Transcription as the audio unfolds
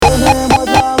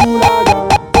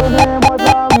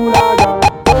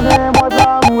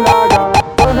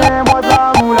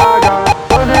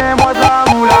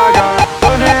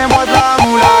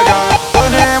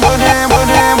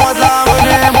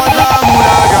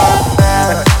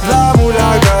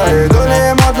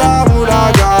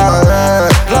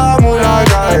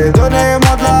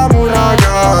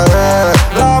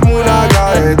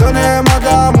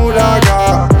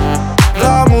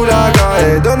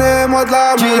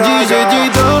dit,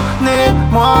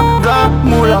 donnez-moi de la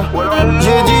moula.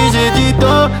 J'ai dit,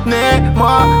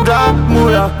 donnez-moi de la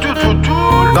moula.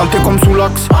 Ganté comme sous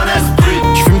l'axe,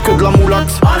 j'fume que de la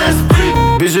moulax.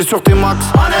 BG sur tes max,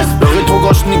 le rétro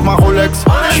gauche nique ma Rolex.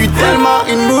 J'suis tellement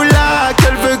une moula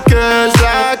qu'elle veut que je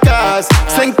la casse.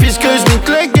 5 piges que je nique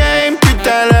le game,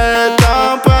 putain le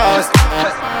temps passe.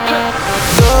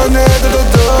 Donnez-moi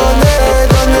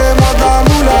de la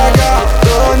moulaga.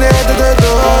 Donnez-moi de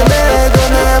la moulaga.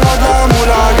 Donnez-moi de la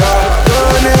moulaga.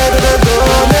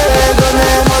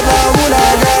 Donnez-moi de la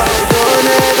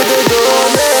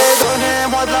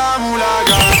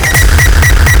moulaga.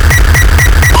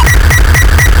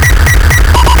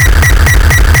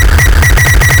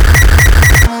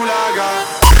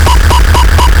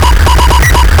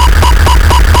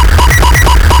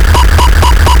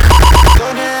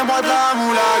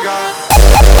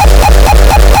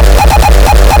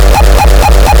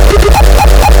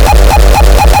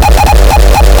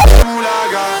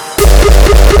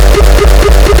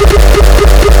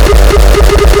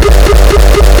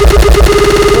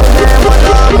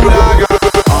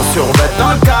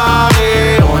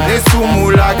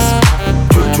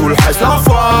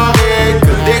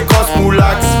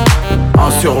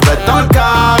 Survêt dans le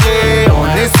carré, on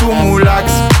est sous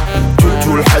moulax.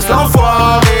 Tout le reste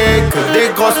l'enfoiré, que des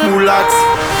grosses moulax.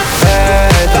 Eh,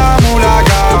 la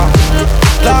moulaga,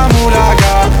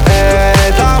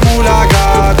 eh, la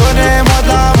moulaga. Donnez-moi de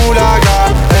la moulaga,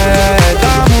 eh,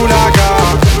 la moulaga,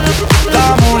 eh, la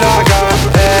moulaga.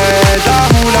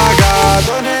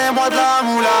 Donnez-moi de la moulaga, donnez-moi de la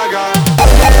moulaga,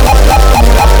 donnez-moi de la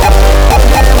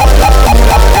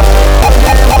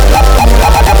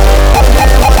moulaga,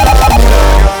 donnez-moi de la moulaga,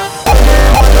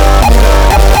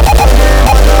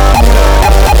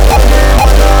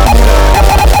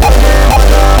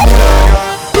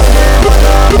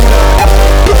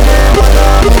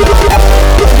 donnez-moi de la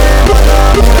moulaga.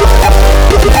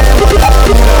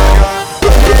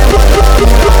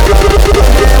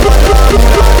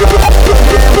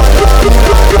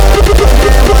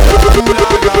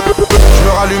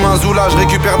 Je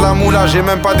récupère de la moula, j'ai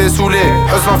même pas dessoulé.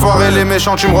 Eux l'enfoiré, les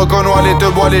méchants, tu me reconnais. Les te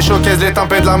bois, les showcases, les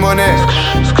tempêtes de la monnaie.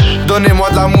 Donnez-moi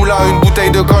de la moula, une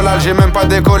bouteille de collal, j'ai même pas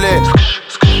décollé.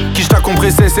 Qui t'a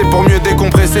compressé, c'est pour mieux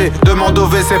décompresser. Demande au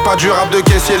WC, pas du rap de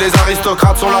caissier. Les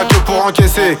aristocrates sont là que pour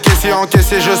encaisser. Caissier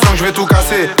encaissé, je sens que je vais tout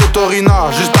casser. Totorina,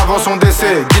 juste avant son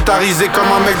décès. Guitarisé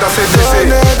comme un mec d'ACDC.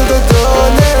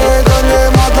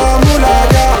 Donnez-moi de la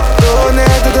moulaga.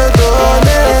 Donnez-moi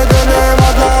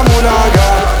de la moulaga.